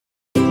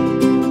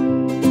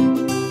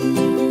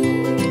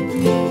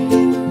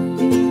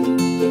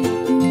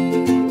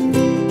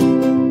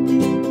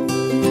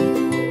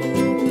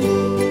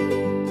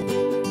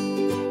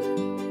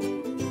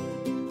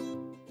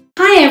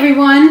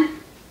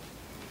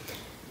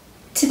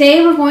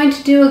Today we're going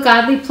to do a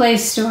Godly Play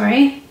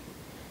story.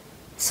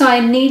 So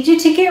I need you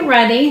to get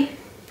ready,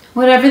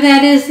 whatever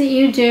that is that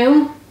you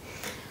do.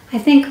 I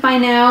think by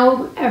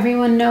now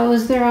everyone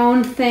knows their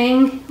own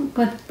thing,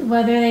 but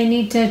whether they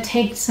need to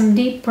take some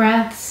deep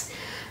breaths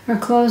or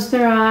close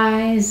their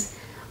eyes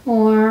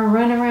or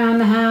run around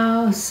the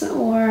house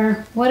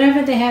or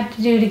whatever they have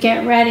to do to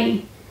get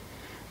ready.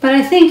 But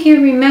I think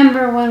you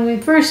remember when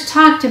we first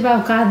talked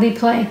about Godly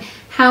Play,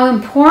 how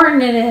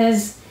important it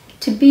is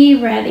to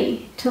be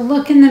ready, to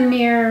look in the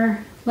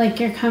mirror like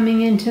you're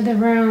coming into the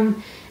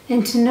room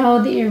and to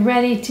know that you're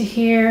ready to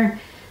hear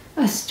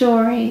a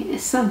story,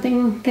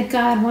 something that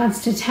God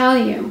wants to tell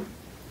you.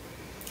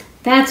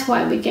 That's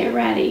why we get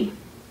ready.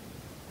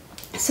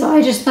 So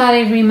I just thought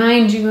I'd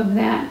remind you of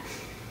that.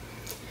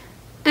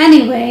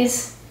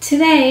 Anyways,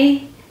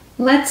 today,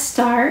 let's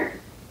start.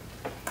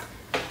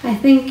 I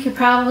think you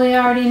probably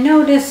already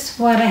noticed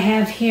what I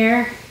have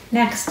here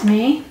next to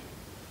me.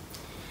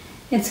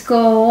 It's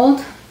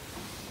gold.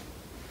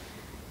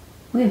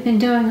 We've been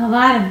doing a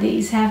lot of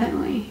these,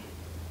 haven't we?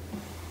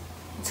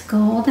 It's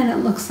gold and it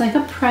looks like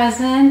a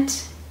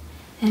present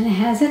and it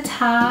has a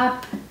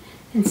top,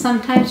 and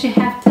sometimes you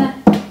have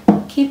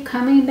to keep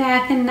coming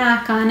back and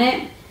knock on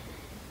it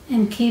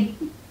and keep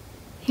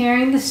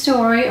hearing the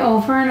story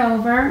over and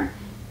over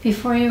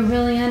before you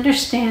really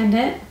understand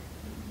it.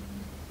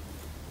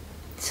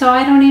 So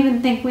I don't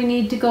even think we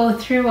need to go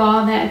through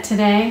all that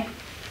today.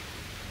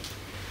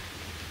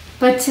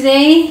 But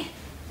today,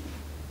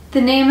 the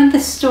name of the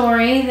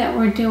story that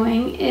we're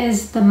doing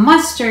is The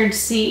Mustard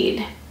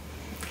Seed.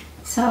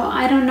 So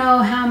I don't know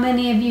how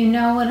many of you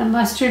know what a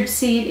mustard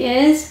seed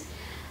is,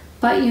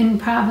 but you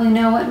probably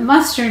know what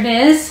mustard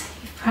is.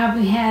 You've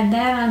probably had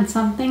that on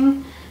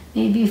something,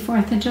 maybe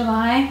 4th of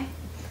July.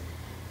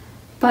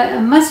 But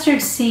a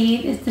mustard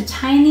seed is the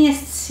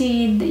tiniest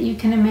seed that you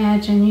can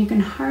imagine. You can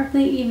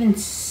hardly even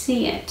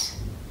see it.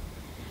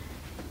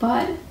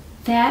 But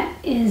that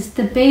is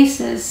the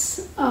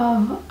basis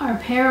of our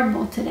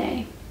parable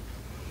today.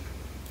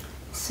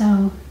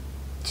 So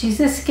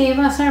Jesus gave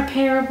us our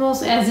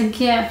parables as a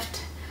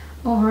gift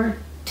over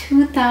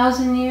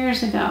 2,000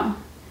 years ago.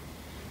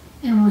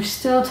 And we're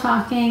still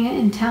talking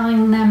and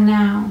telling them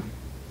now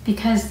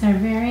because they're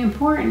very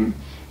important.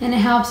 And it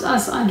helps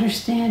us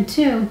understand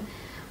too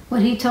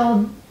what he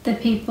told the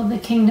people the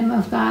kingdom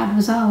of God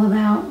was all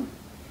about.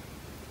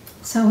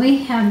 So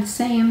we have the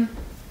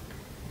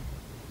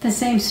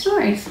same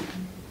stories.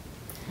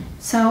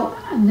 So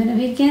I'm going to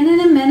begin in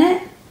a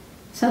minute.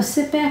 So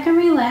sit back and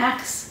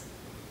relax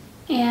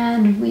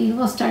and we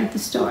will start the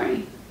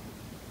story.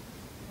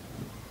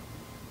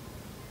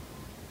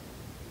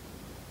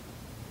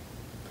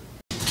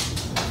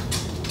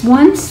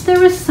 Once there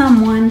was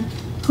someone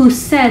who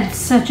said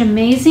such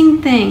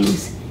amazing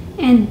things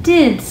and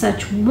did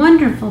such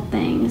wonderful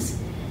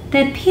things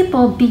that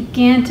people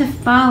began to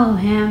follow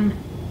him.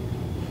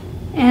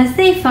 As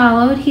they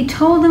followed, he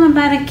told them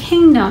about a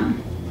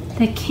kingdom,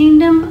 the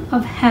kingdom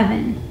of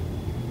heaven.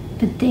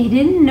 But they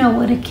didn't know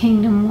what a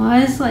kingdom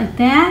was like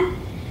that.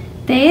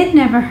 They had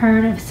never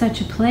heard of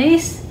such a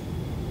place.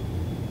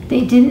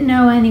 They didn't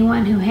know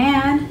anyone who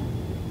had.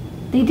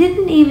 They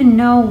didn't even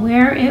know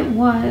where it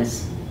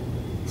was.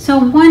 So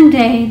one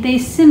day they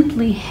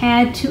simply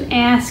had to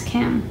ask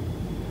him,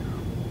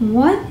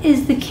 "What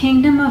is the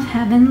kingdom of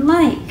heaven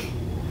like?"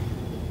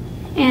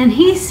 And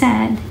he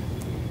said,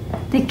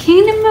 "The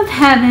kingdom of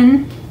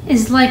heaven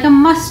is like a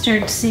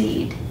mustard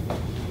seed.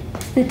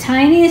 It's the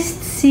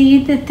tiniest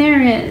seed that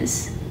there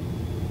is.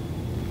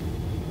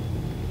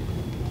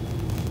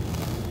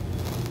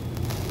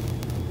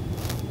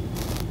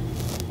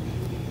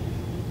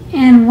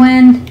 And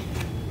when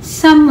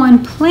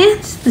someone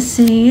plants the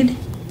seed,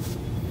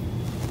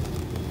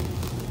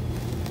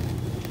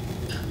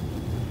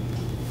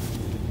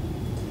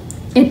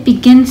 it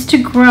begins to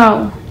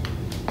grow.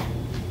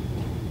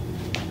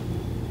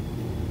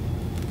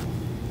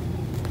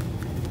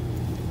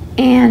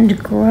 And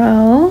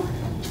grow.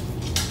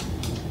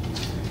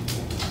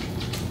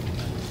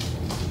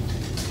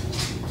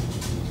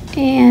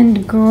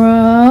 And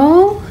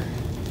grow.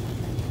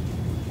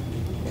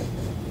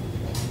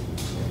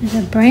 There's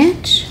a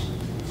branch.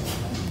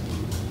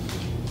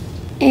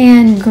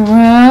 And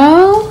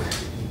grow.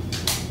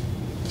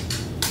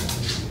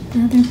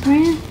 Another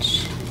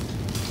branch.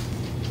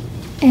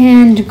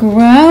 And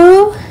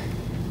grow.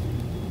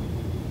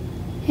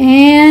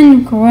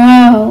 And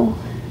grow.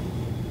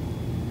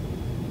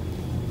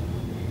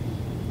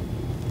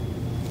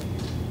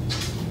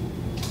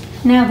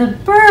 Now the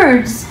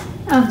birds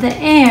of the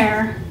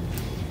air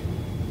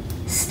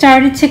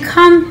started to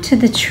come to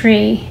the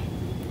tree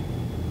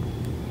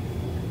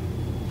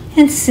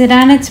and sit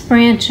on its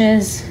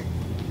branches.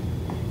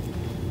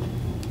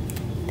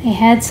 They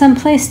had some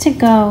place to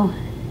go.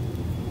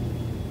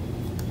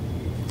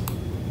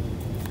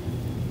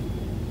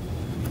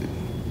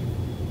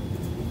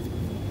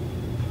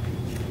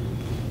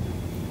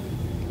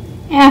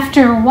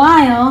 After a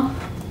while,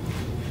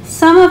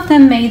 some of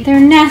them made their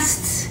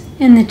nests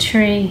in the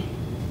tree.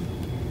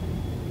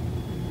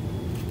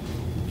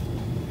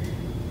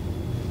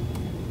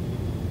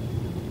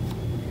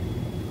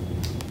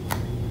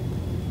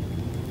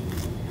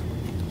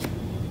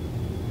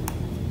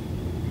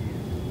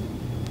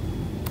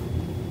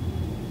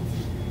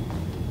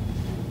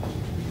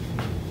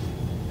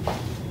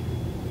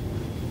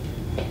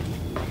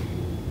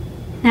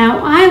 Now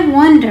I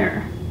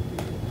wonder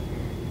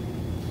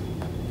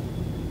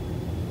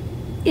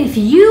if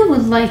you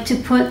would like to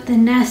put the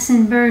nests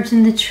and birds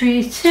in the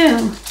tree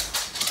too.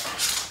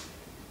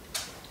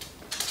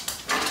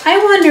 I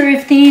wonder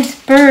if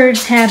these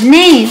birds have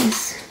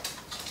names.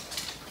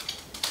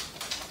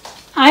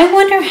 I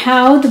wonder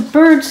how the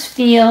birds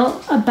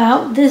feel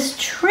about this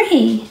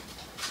tree.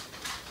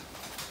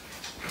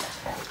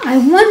 I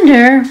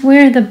wonder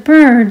where the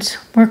birds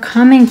were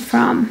coming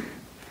from.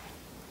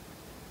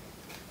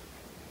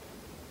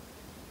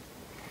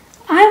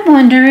 I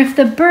wonder if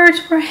the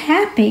birds were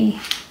happy.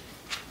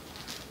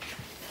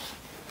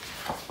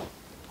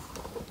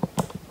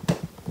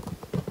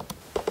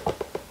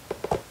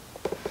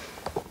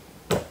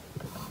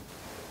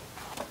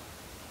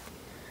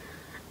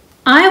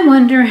 I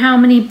wonder how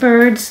many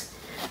birds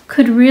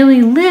could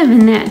really live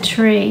in that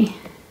tree.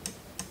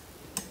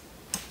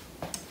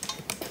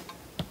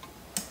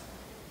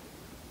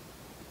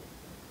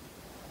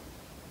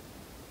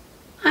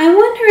 I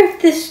wonder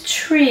if this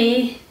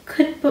tree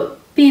could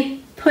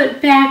be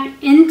put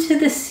back into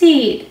the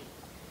seed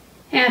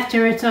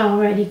after it's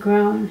already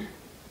grown.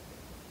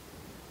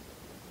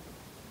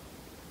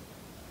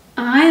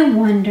 I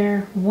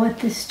wonder what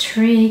this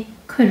tree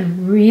could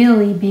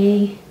really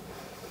be.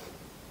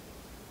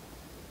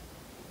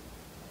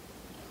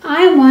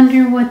 I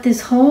wonder what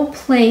this whole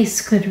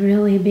place could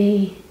really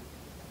be.